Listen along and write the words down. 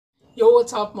Yo,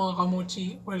 what's up mga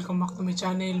kamochi? Welcome back to my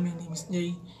channel. My name is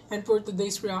Jay. And for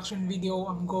today's reaction video,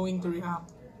 I'm going to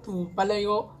react to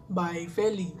Palayo by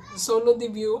FELIP, the solo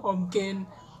debut of Ken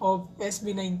of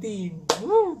SB19.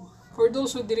 Woo! For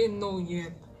those who didn't know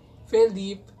yet,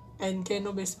 FELIP and Ken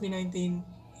of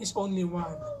SB19 is only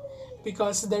one.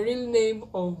 Because the real name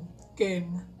of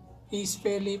Ken is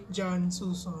Philip John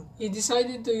SUSON. He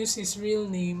decided to use his real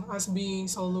name as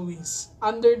being soloist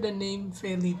under the name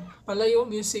Philip. Palayo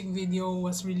music video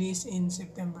was released in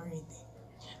September 18.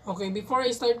 Okay, before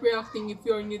I start reacting, if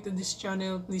you are new to this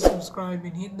channel, please subscribe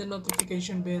and hit the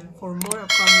notification bell for more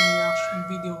upcoming reaction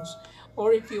videos.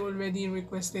 Or if you already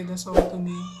requested a song to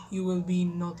me, you will be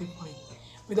notified.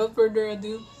 Without further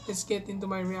ado, let's get into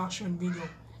my reaction video.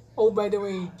 Oh, by the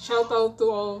way, shout out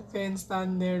to all fans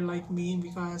stand there like me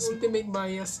because ultimate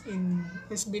bias in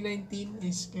SB19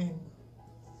 is Ken.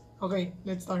 Okay,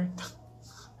 let's start.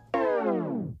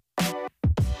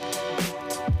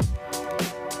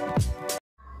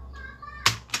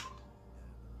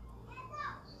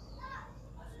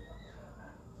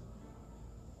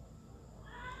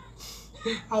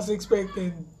 As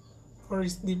expected, for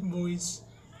his deep voice.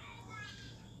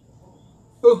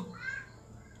 Oh,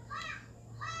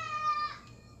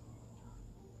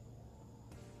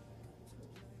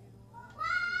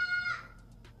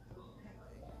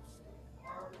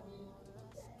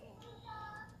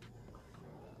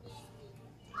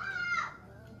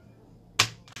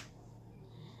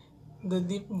 the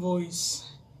deep voice.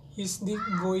 His deep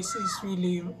voice is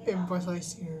really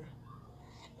emphasized here.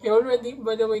 I already,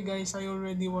 by the way, guys, I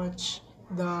already watched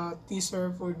the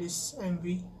teaser for this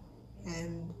MV,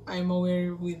 and I'm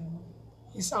aware with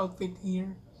his outfit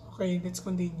here. Okay, let's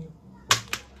continue.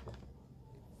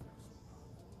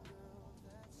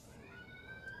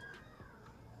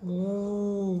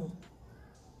 Ooh.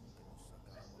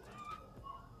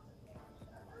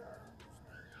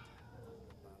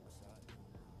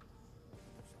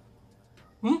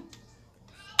 Hmm?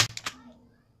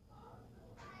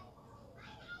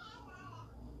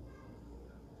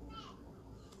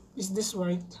 Is this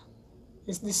right?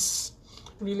 Is this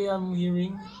really I'm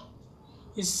hearing?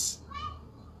 Is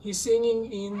he's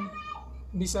singing in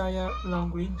Bisaya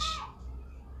language?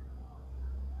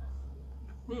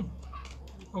 Hmm.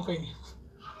 Okay.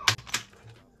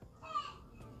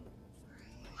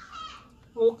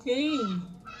 Okay.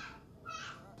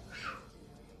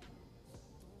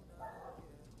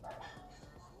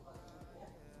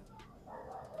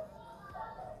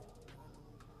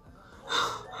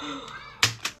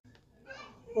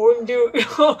 Won't you?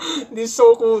 This is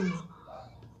so cool.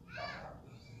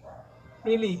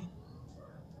 Really.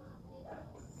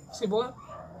 Cebuano?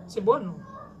 Cebuano?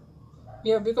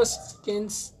 Yeah, because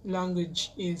Ken's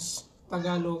language is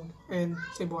Tagalog and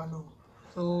Cebuano.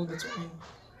 So that's why.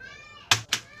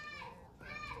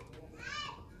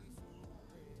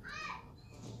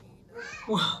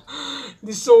 Wow.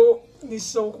 This is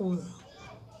so cool.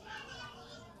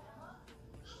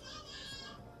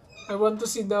 I want to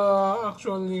see the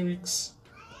actual lyrics.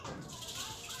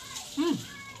 Hmm.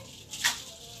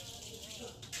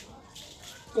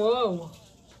 Wow.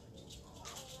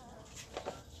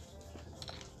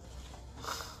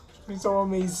 I'm so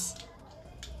amazed.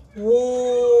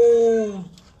 Whoa.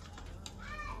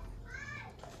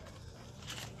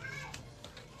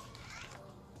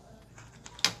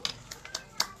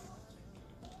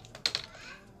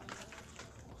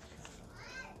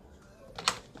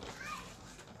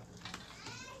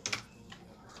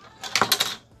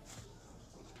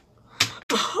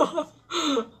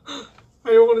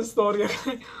 Ayoko ng story.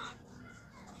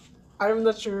 I'm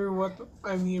not sure what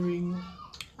I'm hearing.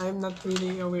 I'm not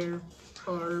really aware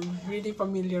or really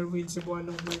familiar with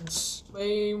Cebuano words.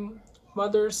 My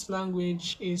mother's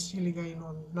language is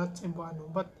Hiligaynon, not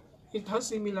Cebuano, but it has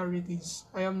similarities.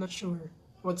 I am not sure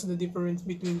what's the difference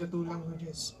between the two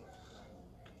languages.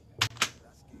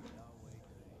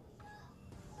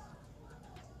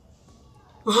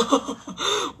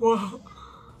 Wow,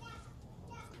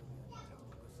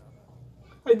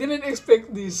 I didn't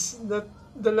expect this. That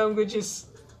the language is.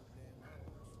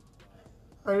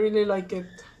 I really like it.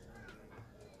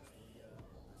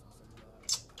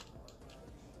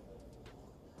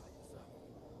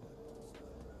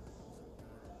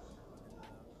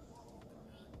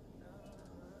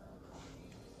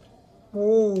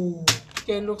 Whoa,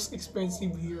 Ken looks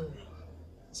expensive here.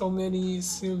 So many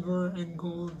silver and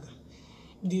gold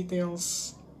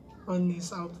details on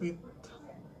his outfit.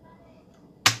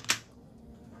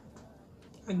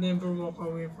 I never walk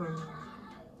away from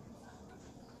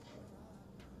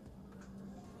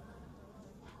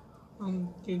him.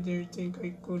 Did you think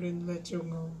I couldn't let you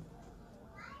go?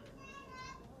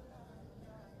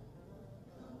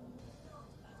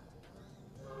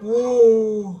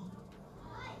 Whoa!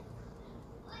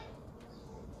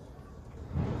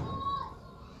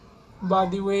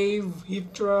 Body wave,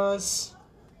 hip thrust.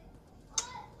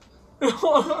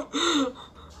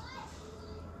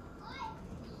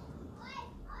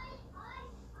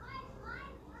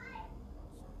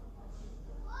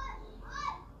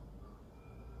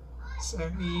 Sa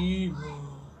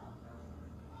ego.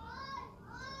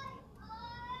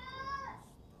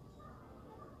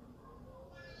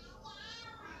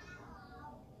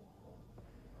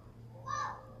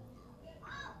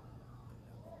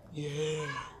 Yeah.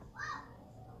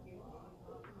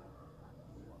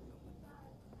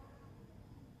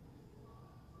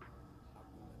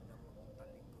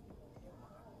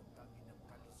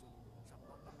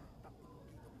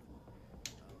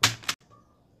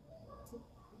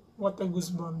 What a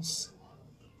goosebumps.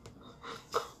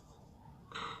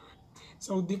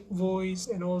 So deep voice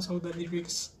and also the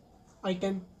lyrics. I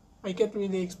can't I can't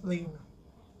really explain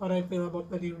what I feel about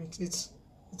the lyrics. It's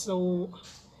so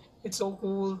it's so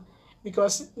cool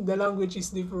because the language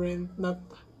is different, not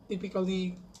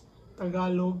typically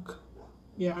Tagalog.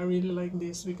 Yeah, I really like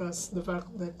this because the fact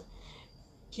that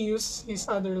he used his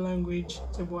other language,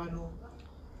 Cebuano,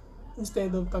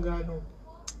 instead of Tagalog.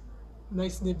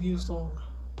 Nice debut song.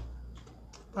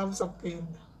 Thumbs up, Ken.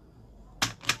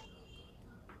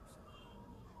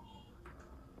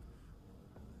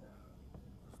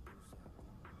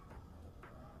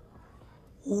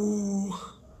 Ooh,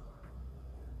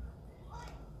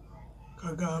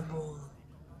 kagabon.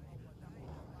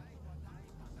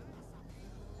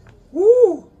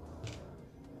 Woo!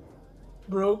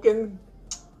 Broken,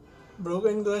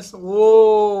 broken glass.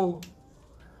 Whoa!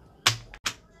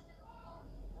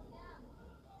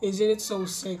 Isn't it so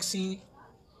sexy?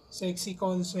 Sexy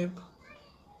concept.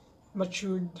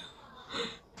 Matured,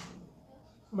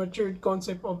 matured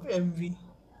concept of MV.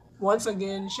 Once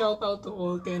again, shout out to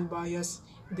all Ken bias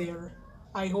there.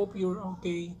 I hope you're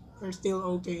okay. You're still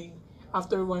okay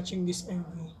after watching this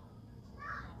MV.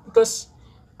 Because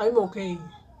I'm okay.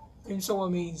 I'm so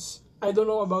amazed. I don't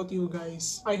know about you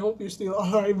guys. I hope you're still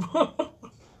alive.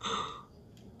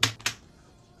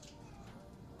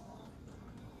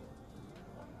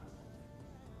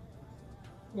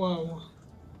 Wow.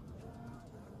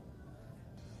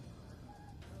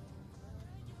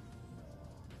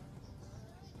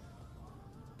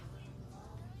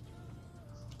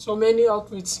 So many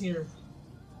outfits here.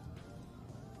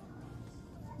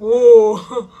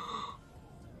 Whoa!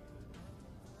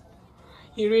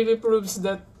 He really proves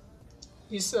that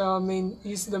he's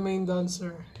the main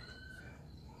dancer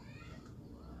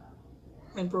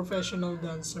and professional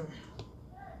dancer.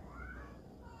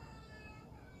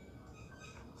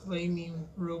 Flaming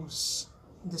Rose.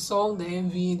 The song, the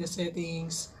MV, the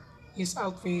settings, his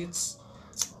outfits,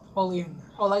 all in.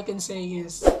 All I can say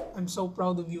is I'm so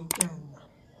proud of you, Ken.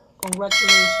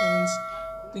 Congratulations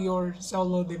to your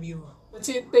solo debut. That's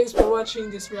it. Thanks for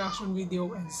watching this reaction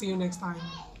video and see you next time.